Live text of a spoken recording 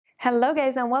Hello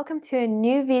guys, and welcome to a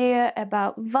new video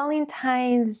about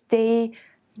Valentine's Day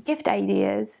gift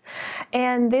ideas.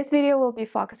 And this video will be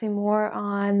focusing more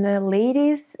on the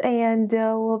ladies, and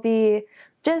we'll be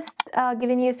just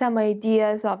giving you some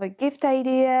ideas of a gift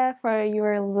idea for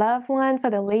your loved one, for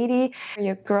the lady, for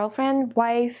your girlfriend,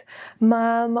 wife,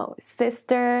 mom,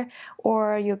 sister,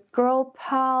 or your girl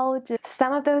pal. Just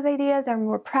some of those ideas are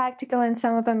more practical and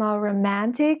some of them are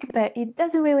romantic, but it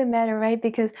doesn't really matter, right?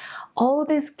 Because all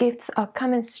these gifts are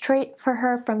coming straight for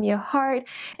her from your heart,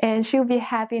 and she'll be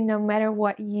happy no matter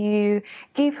what you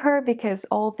give her, because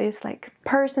all this like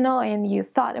personal and you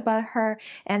thought about her,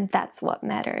 and that's what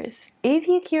matters. If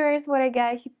you're curious what I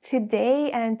got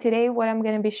today, and today what I'm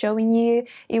going to be showing you,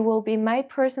 it will be my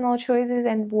personal choices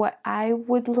and what I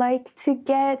would like to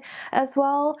get as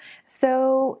well.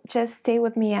 So just stay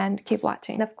with me and keep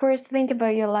watching. Of course, think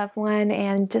about your loved one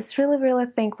and just really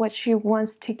think what she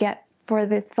wants to get for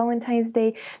this Valentine's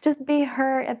Day. Just be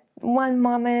her at one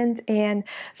moment and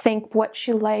think what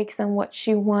she likes and what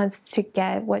she wants to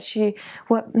get,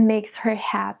 what makes her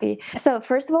happy. So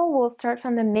first of all, we'll start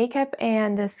from the makeup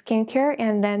and the skincare,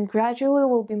 and then gradually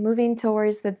we'll be moving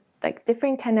towards the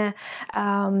different kind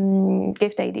of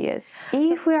gift ideas.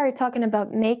 If we are talking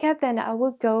about makeup, then I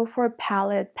would go for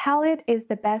palette. Palette is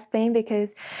the best thing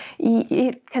because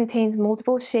it contains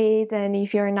multiple shades, and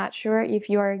if you're not sure if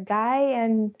you're a guy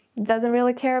and doesn't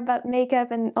really care about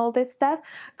makeup and all this stuff,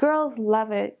 girls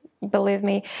love it, believe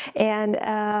me. And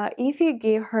if you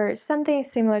give her something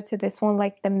similar to this one,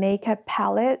 like the makeup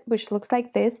palette, which looks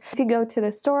like this, if you go to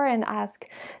the store and ask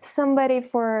somebody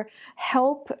for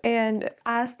help and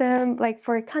ask them like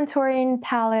for a contouring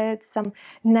palette, some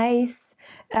nice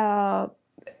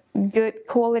good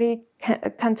quality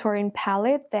contouring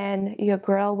palette, then your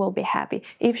girl will be happy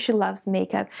if she loves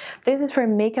makeup. This is for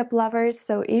makeup lovers,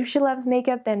 so if she loves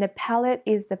makeup, then the palette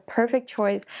is the perfect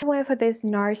choice. I went for this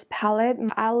NARS palette.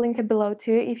 I'll link it below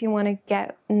too. If you want to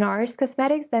get NARS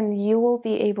Cosmetics, then you will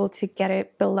be able to get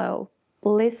it below,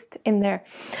 list in there.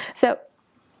 So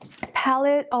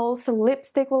palette, also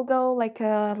lipstick will go, like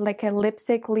a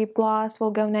lipstick, lip gloss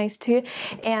will go nice too,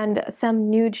 and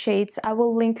some nude shades. I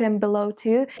will link them below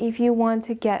too. If you want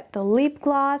to get the lip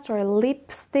gloss or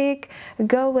lipstick,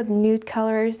 go with nude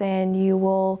colors and you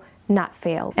will not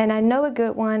fail. And I know a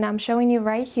good one I'm showing you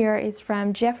right here is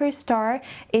from Jeffree Star.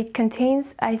 It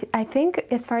contains, I think,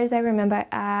 as far as I remember,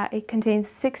 it contains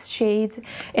 6 shades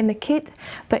in the kit,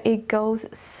 but it goes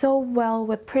so well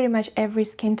with pretty much every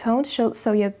skin tone,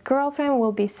 so your girlfriend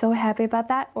will be so happy about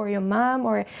that, or your mom,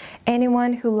 or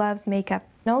anyone who loves makeup.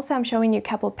 And also I'm showing you a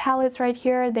couple palettes right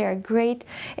here. They're great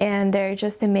and they're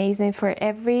just amazing for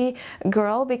every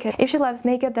girl, because if she loves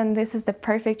makeup, then this is the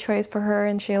perfect choice for her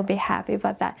and she'll be happy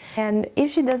about that. And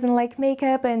if she doesn't like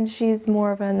makeup and she's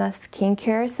more of on the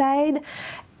skincare side,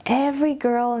 every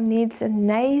girl needs a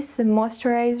nice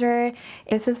moisturizer.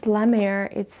 This is La Mer.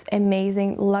 It's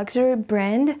amazing luxury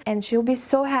brand, and she'll be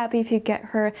so happy if you get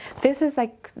her. This is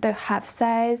like the half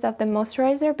size of the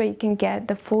moisturizer, but you can get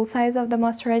the full size of the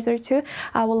moisturizer too.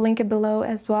 I will link it below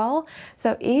as well.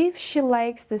 So if she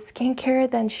likes the skincare,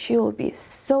 then she'll be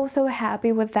so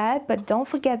happy with that. But don't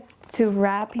forget to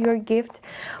wrap your gift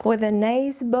with a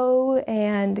nice bow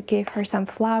and give her some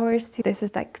flowers too. This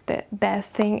is like the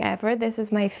best thing ever. This is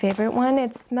my favorite one.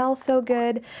 It smells so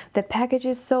good. The package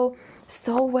is so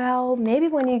well. Maybe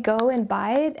when you go and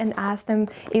buy it, and ask them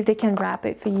if they can wrap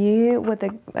it for you with a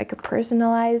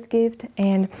personalized gift.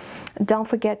 And don't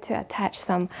forget to attach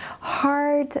some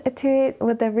heart to it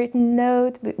with a written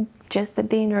note, just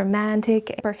being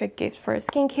romantic. Perfect gift for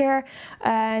skincare.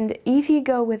 And if you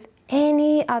go with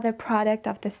any other product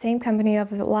of the same company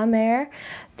of La Mer,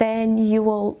 then you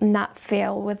will not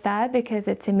fail with that, because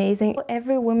it's amazing.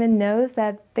 Every woman knows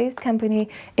that this company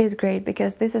is great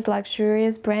because this is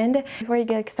luxurious brand. Before you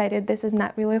get excited, this is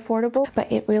not really affordable,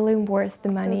 but it really worth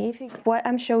the money. So what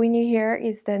I'm showing you here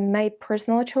is my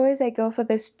personal choice. I go for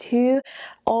this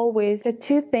always the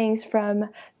 2 things from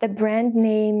the brand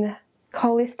name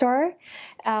Star.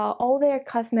 All their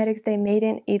cosmetics they made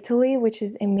in Italy, which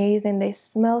is amazing. They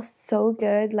smell so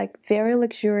good, like very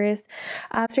luxurious.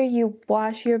 After you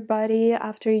wash your body,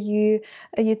 after you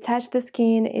touch the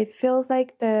skin, it feels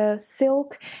like the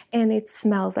silk, and it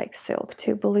smells like silk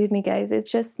too. Believe me guys, it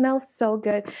just smells so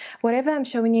good. Whatever I'm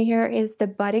showing you here is the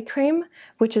body cream,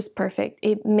 which is perfect.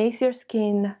 It makes your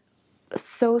skin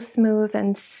so smooth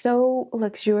and so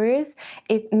luxurious.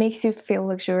 It makes you feel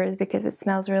luxurious because it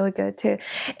smells really good too.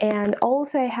 And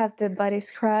also I have the body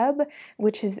scrub,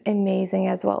 which is amazing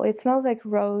as well. It smells like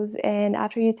rose, and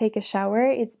after you take a shower,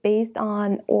 it's based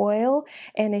on oil,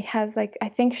 and it has like, I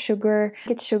think sugar,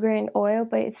 it's sugar and oil,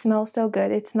 but it smells so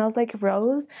good. It smells like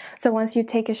rose. So once you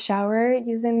take a shower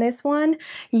using this one,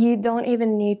 you don't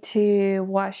even need to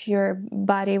wash your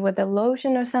body with a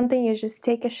lotion or something. You just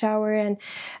take a shower and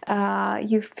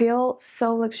you feel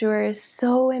so luxurious,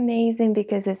 so amazing,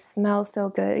 because it smells so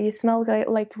good. You smell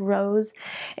like rose,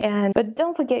 but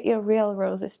don't forget your real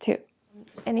roses too.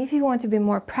 And if you want to be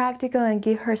more practical and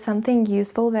give her something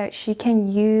useful that she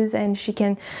can use, and she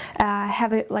can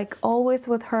have it like always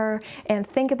with her and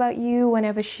think about you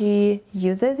whenever she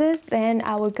uses it, then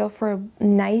I would go for a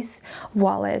nice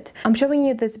wallet. I'm showing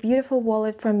you this beautiful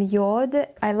wallet from Yod.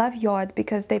 I love Yod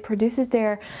because they produce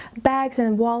their bags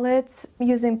and wallets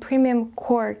using premium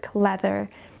cork leather.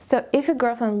 So if your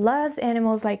girlfriend loves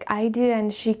animals like I do,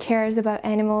 and she cares about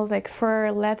animals like fur,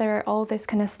 leather, all this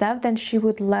kind of stuff, then she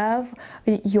would love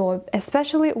your,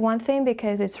 especially one thing,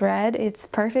 because it's red. It's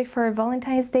perfect for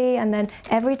Valentine's Day, and then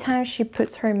every time she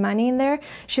puts her money in there,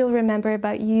 she'll remember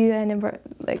about you and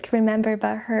like remember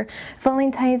about her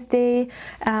Valentine's Day,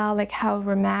 like how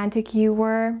romantic you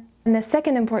were. And the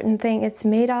second important thing, it's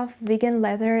made of vegan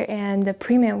leather and the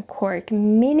premium cork,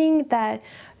 meaning that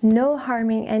no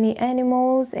harming any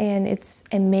animals, and it's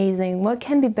amazing. What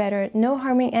can be better? No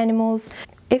harming animals.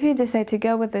 If you decide to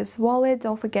go with this wallet,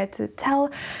 don't forget to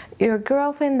tell your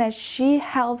girlfriend that she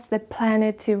helps the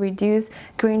planet to reduce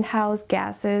greenhouse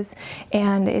gases,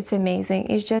 and it's amazing.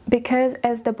 It's just because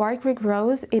as the bark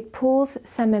regrows, it pulls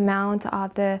some amount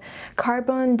of the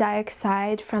carbon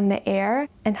dioxide from the air,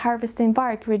 and harvesting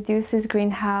bark reduces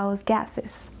greenhouse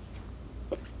gases.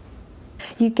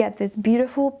 You get this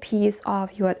beautiful piece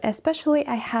of Yod. Especially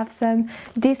I have some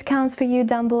discounts for you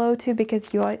down below too,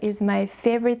 because Yod is my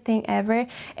favorite thing ever,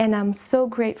 and I'm so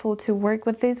grateful to work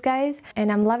with these guys,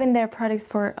 and I'm loving their products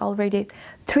for already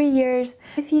 3 years.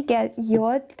 If you get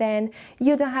Yod, then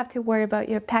you don't have to worry about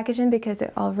your packaging, because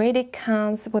it already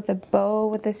comes with a bow,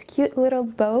 with this cute little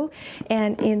bow,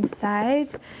 and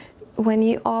inside, when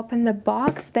you open the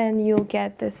box, then you'll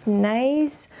get this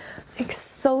nice, like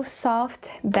so soft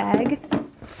bag,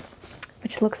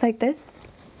 which looks like this.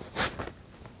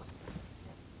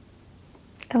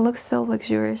 It looks so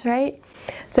luxurious, right?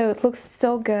 So it looks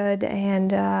so good,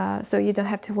 and so you don't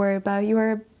have to worry about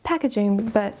your packaging,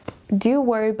 but do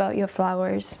worry about your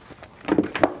flowers.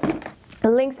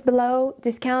 Links below,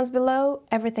 discounts below,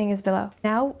 everything is below.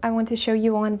 Now I want to show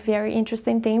you one very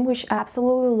interesting thing which I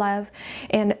absolutely love,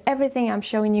 and everything I'm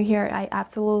showing you here I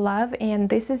absolutely love, and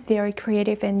this is very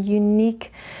creative and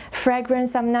unique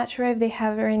fragrance. I'm not sure if they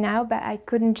have it right now, but I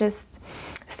couldn't just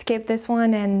skip this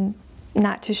one and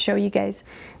not to show you guys.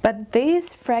 But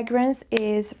this fragrance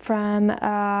is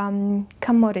from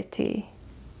Commodity.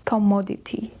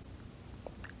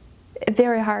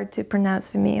 Very hard to pronounce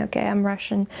for me, okay? I'm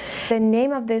Russian. The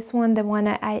name of this one, the one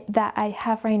that I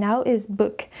have right now, is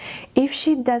Book. If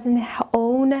she doesn't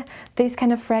own this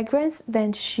kind of fragrance,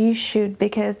 then she should,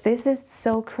 because this is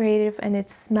so creative and it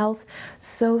smells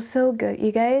so good.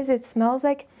 You guys, it smells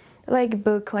like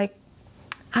book, like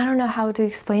I don't know how to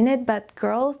explain it, but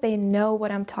girls, they know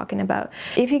what I'm talking about.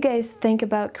 If you guys think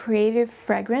about creative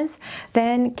fragrance,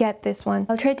 then get this one.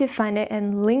 I'll try to find it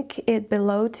and link it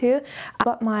below too. I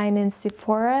bought mine in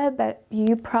Sephora, but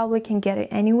you probably can get it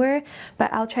anywhere,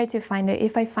 but I'll try to find it.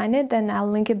 If I find it, then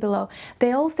I'll link it below.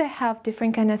 They also have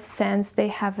different kind of scents. They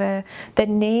have the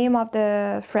name of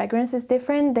the fragrance is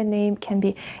different. The name can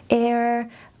be air,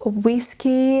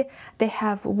 whiskey, they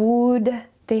have wood,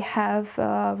 they have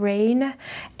rain,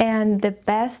 and the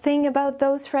best thing about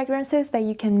those fragrances that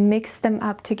you can mix them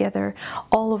up together,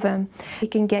 all of them. You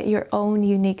can get your own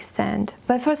unique scent.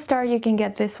 But for a start, you can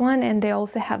get this one, and they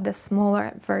also have the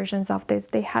smaller versions of this.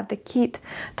 They have the kit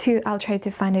too. I'll try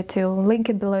to find it too, link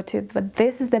it below too. But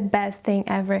this is the best thing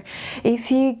ever.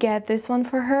 If you get this one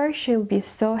for her, she'll be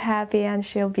so happy and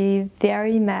she'll be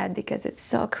very mad because it's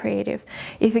so creative.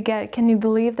 If you get, can you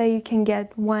believe that you can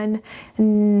get one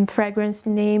fragrance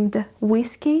named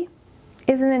whiskey?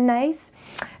 Isn't it nice?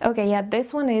 Okay, yeah,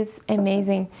 this one is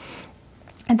amazing.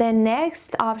 And the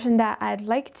next option that I'd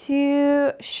like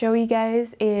to show you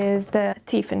guys is the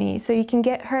Tiffany. So you can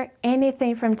get her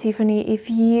anything from Tiffany.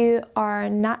 If you are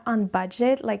not on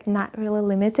budget, like not really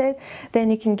limited,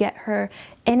 then you can get her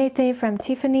anything from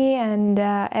Tiffany, and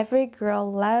every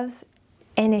girl loves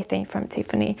anything from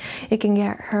Tiffany. You can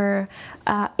get her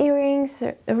earrings,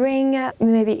 ring,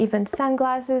 maybe even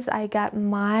sunglasses. I got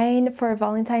mine for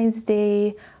Valentine's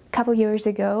Day couple years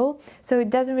ago, so it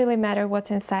doesn't really matter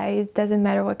what's inside, it doesn't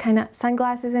matter what kind of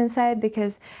sunglasses inside,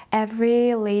 because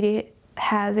every lady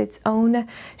has its own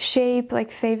shape,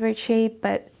 like favorite shape,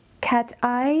 but cat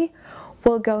eye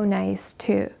will go nice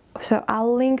too. So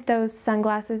I'll link those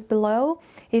sunglasses below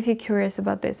if you're curious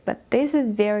about this, but this is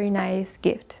very nice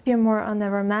gift. If you're more on the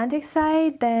romantic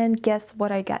side, then guess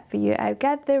what I got for you? I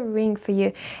got the ring for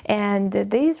you, and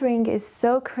this ring is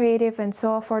so creative and so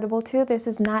affordable too. This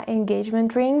is not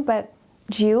engagement ring, but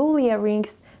Julia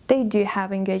rings, they do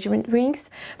have engagement rings,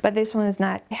 but this one is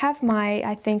not. I have my,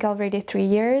 I think already 3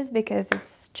 years, because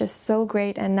it's just so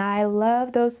great, and I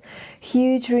love those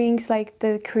huge rings, like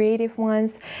the creative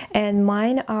ones, and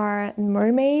mine are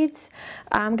mermaids.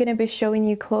 I'm gonna be showing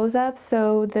you close-up,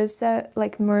 so there's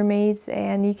like mermaids,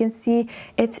 and you can see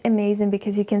it's amazing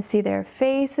because you can see their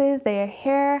faces, their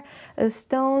hair, the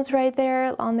stones right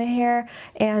there on the hair,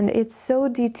 and it's so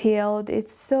detailed,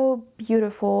 it's so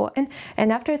beautiful,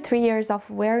 and after 3 years of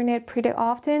wearing it pretty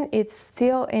often, it's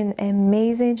still in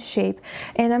amazing shape.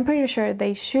 And I'm pretty sure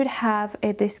they should have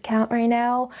a discount right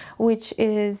now, which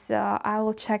is I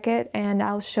will check it and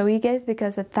I'll show you guys,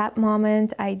 because at that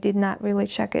moment I did not really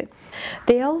check it.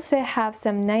 They also have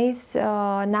some nice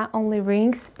not only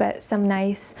rings, but some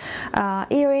nice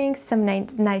earrings, some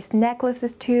nice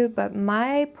necklaces too, but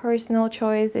my personal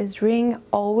choice is ring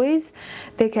always,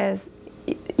 because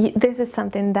this is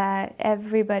something that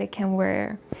everybody can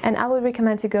wear. And I would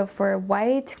recommend to go for a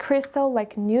white crystal,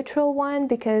 like neutral one,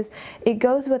 because it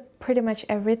goes with pretty much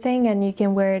everything and you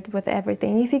can wear it with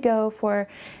everything. If you go for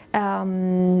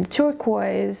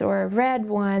turquoise or a red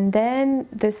one, then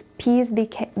this piece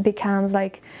becomes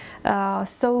like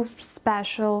so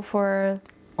special for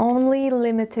only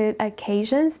limited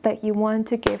occasions that you want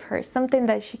to give her something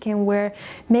that she can wear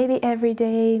maybe every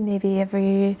day, maybe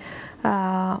every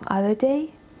other day,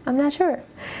 I'm not sure.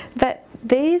 But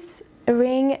this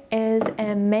ring is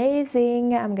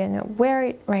amazing. I'm gonna wear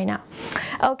it right now.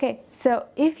 Okay, so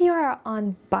if you are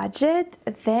on budget,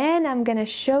 then I'm gonna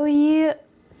show you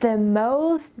the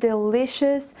most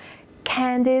delicious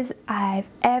candies I've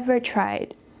ever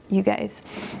tried, you guys.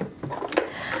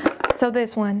 So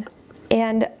this one,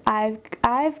 and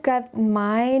I've got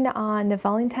mine on the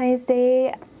Valentine's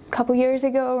Day couple years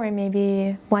ago, or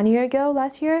maybe 1 year ago,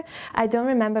 last year. I don't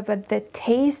remember, but the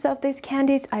taste of these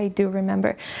candies I do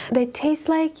remember. They taste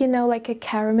like, you know, like a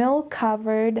caramel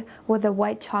covered with a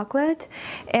white chocolate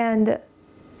and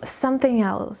something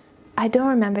else. I don't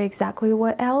remember exactly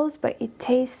what else, but it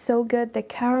tastes so good. The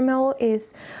caramel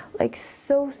is like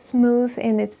so smooth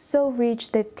and it's so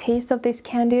rich. The taste of these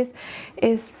candies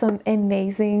is so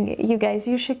amazing. You guys,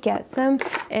 you should get some,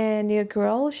 and your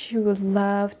girl, she would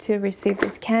love to receive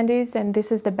these candies, and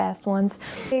this is the best ones.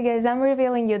 Hey guys, I'm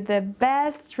revealing you the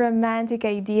best romantic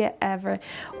idea ever.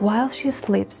 While she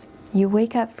sleeps, you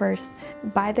wake up first,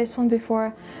 buy this one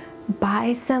before,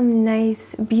 buy some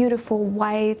nice beautiful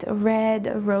white, red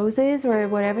roses or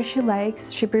whatever she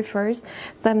likes, she prefers,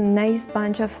 some nice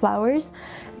bunch of flowers.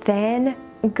 Then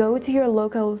go to your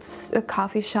local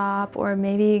coffee shop, or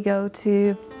maybe go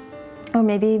to, or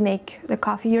maybe make the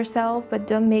coffee yourself, but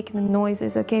don't make the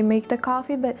noises, okay? Make the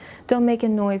coffee, but don't make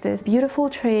any noises. Beautiful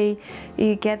tray,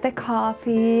 you get the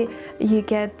coffee, you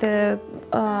get the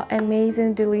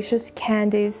amazing, delicious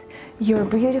candies, your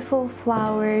beautiful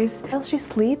flowers. While she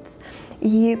sleeps,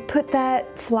 you put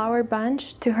that flower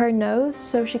bunch to her nose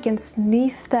so she can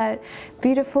sniff that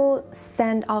beautiful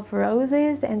scent of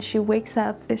roses, and she wakes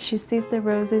up, she sees the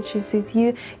roses, she sees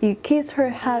you, you kiss her,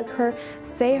 hug her,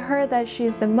 say her that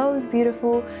she's the most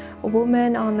beautiful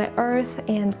woman on the earth,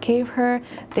 and give her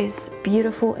these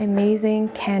beautiful, amazing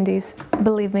candies.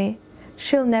 Believe me,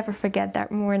 she'll never forget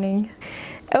that morning.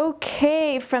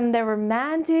 Okay, from the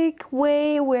romantic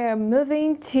way, we're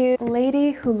moving to a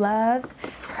lady who loves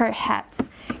her hats.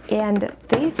 And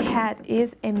this hat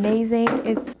is amazing.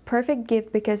 It's perfect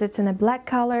gift because it's in a black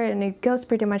color and it goes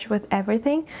pretty much with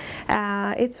everything.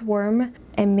 It's warm,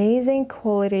 amazing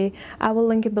quality. I will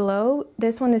link it below.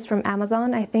 This one is from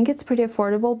Amazon. I think it's pretty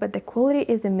affordable, but the quality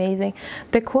is amazing.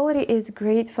 The quality is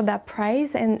great for that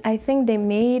price, and I think they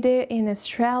made it in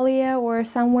Australia or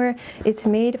somewhere. It's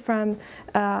made from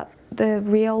the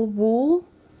real wool.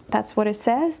 That's what it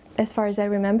says, as far as I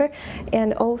remember.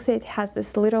 And also it has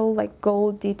this little like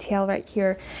gold detail right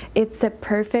here. It's a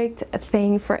perfect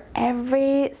thing for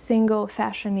every single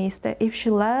fashionista. If she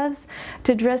loves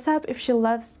to dress up, if she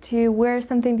loves to wear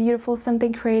something beautiful,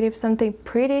 something creative, something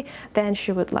pretty, then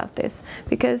she would love this.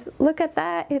 Because look at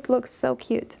that, it looks so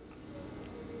cute.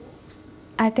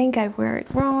 I think I wear it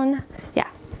wrong. Yeah,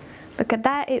 look at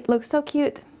that, it looks so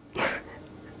cute.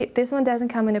 This one doesn't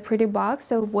come in a pretty box,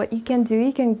 so what you can do,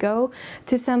 you can go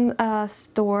to some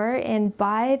store and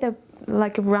buy the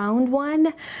like round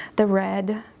one, the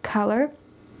red color.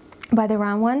 Buy the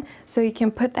round one, so you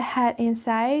can put the hat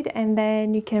inside and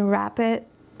then you can wrap it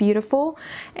beautiful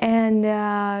and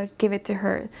give it to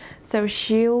her, so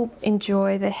she'll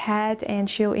enjoy the hat and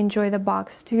she'll enjoy the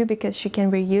box too, because she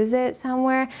can reuse it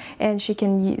somewhere and she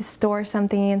can store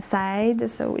something inside,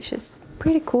 so which is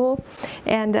pretty cool.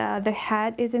 And the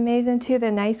hat is amazing too.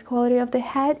 The nice quality of the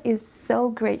hat is so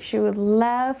great. She would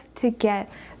love to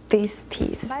get this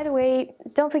piece. By the way,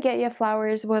 don't forget your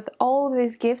flowers with all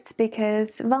these gifts,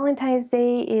 because Valentine's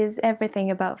Day is everything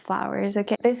about flowers,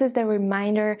 okay? This is the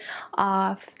reminder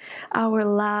of our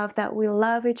love, that we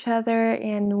love each other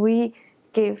and we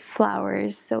give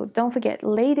flowers. So don't forget,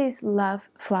 ladies love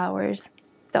flowers.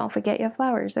 Don't forget your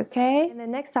flowers, okay? And the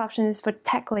next option is for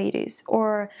tech ladies,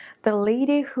 or the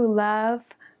lady who love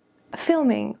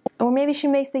filming, or maybe she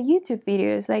makes the YouTube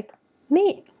videos like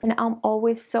me, and I'm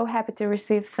always so happy to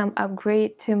receive some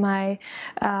upgrade to my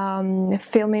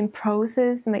filming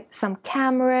process, like some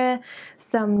camera,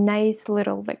 some nice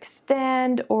little like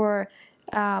stand or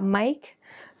mic.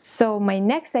 So my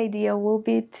next idea will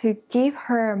be to give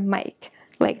her a mic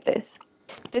like this.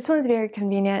 This one's very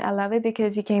convenient. I love it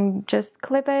because you can just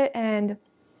clip it and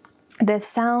the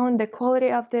sound, the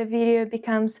quality of the video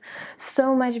becomes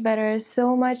so much better,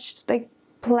 so much like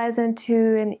pleasant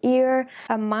to an ear.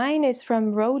 Mine is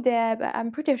from Rodeb.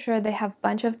 I'm pretty sure they have a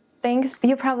bunch of things.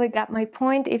 You probably got my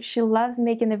point. If she loves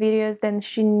making the videos, then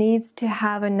she needs to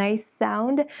have a nice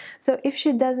sound. So if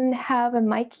she doesn't have a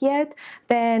mic yet,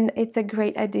 then it's a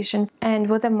great addition. And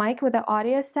with a mic, with the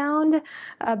audio sound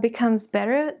becomes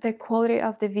better, the quality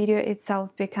of the video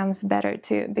itself becomes better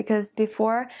too. Because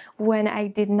before, when I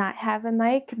did not have a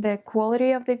mic, the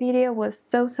quality of the video was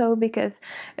so because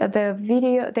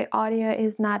the audio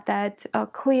is not that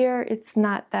clear, it's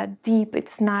not that deep,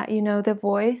 it's not, you know, the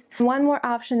voice. One more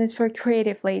option is for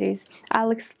creative ladies.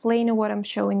 I'll explain what I'm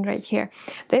showing right here.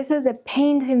 This is a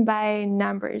painting by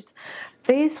numbers.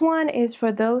 This one is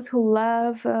for those who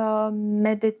love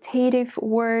meditative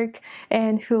work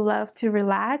and who love to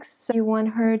relax. So you want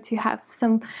her to have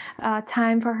some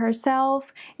time for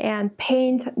herself and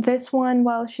paint this one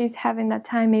while she's having that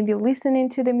time, maybe listening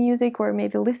to the music or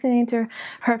maybe listening to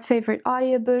her favorite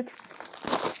audiobook.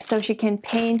 So she can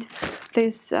paint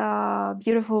this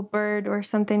beautiful bird or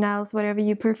something else, whatever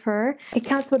you prefer. It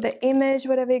comes with the image,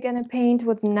 whatever you're gonna paint,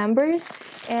 with numbers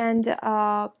and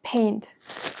paint.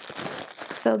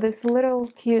 So this little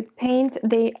cute paint,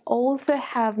 they also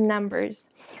have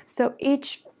numbers. So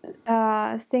each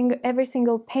every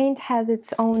single paint has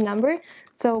its own number.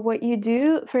 So what you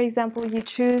do, for example, you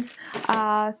choose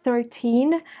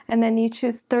 13 and then you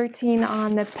choose 13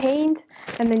 on the paint,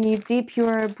 and then you dip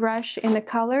your brush in the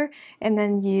color and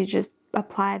then you just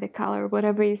apply the color,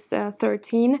 whatever is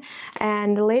 13.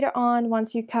 And later on,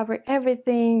 once you cover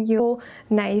everything, you'll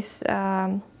nice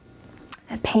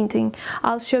painting.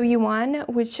 I'll show you one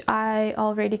which I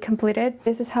already completed.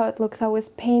 This is how it looks. I was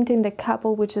painting the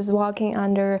couple which is walking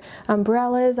under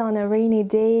umbrellas on a rainy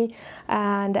day,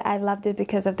 and I loved it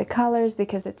because of the colors,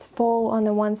 because it's fall on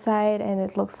the one side and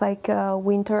it looks like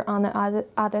winter on the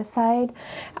other side.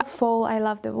 Fall, I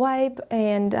love the vibe,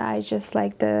 and I just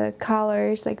like the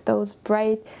colors, like those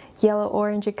bright yellow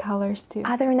orangey colors too.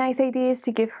 Other nice ideas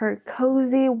to give her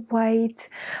cozy white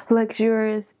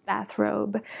luxurious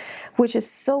bathrobe, which is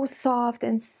so soft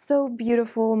and so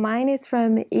beautiful. Mine is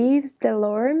from Yves Saint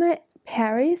Laurent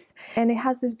Paris, and it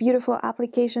has these beautiful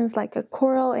applications like a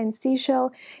coral and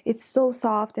seashell. It's so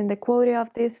soft, and the quality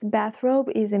of this bathrobe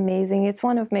is amazing. It's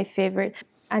one of my favorite.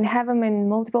 I have them in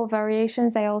multiple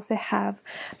variations. I also have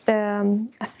the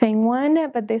thin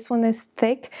one, but this one is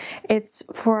thick. It's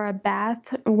for a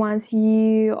bath once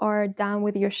you are done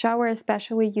with your shower,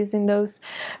 especially using those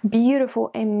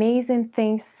beautiful, amazing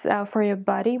things for your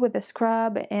body with the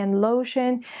scrub and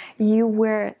lotion. You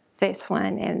wear this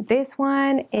one, and this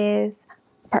one is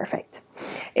perfect.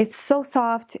 It's so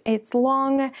soft, it's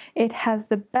long, it has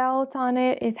the belt on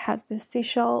it, it has the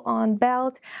seashell on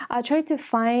belt. I'll try to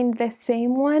find the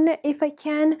same one if I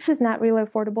can. This is not really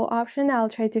affordable option. I'll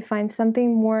try to find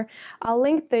something more. I'll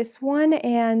link this one,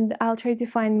 and I'll try to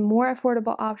find more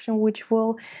affordable option which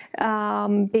will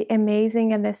be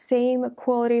amazing and the same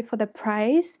quality for the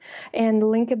price, and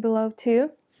link it below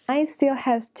too. Mine still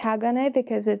has tag on it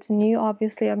because it's new,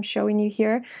 obviously I'm showing you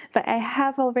here, but I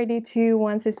have already two.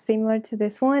 One's is similar to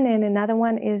this one and another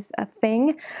one is a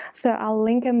thing, so I'll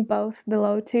link them both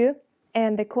below too.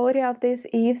 And the quality of this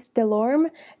Yves Saint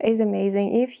Laurent is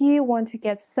amazing. If you want to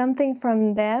get something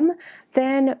from them,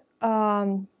 then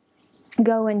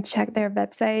go and check their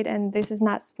website, and this is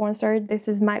not sponsored, this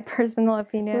is my personal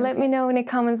opinion. Let me know in the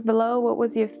comments below what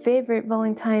was your favorite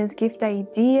Valentine's gift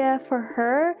idea for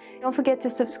her. Don't forget to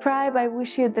subscribe. I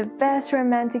wish you the best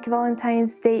romantic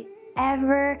Valentine's Day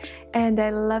ever, and I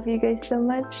love you guys so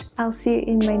much. I'll see you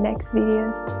in my next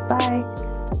videos. Bye.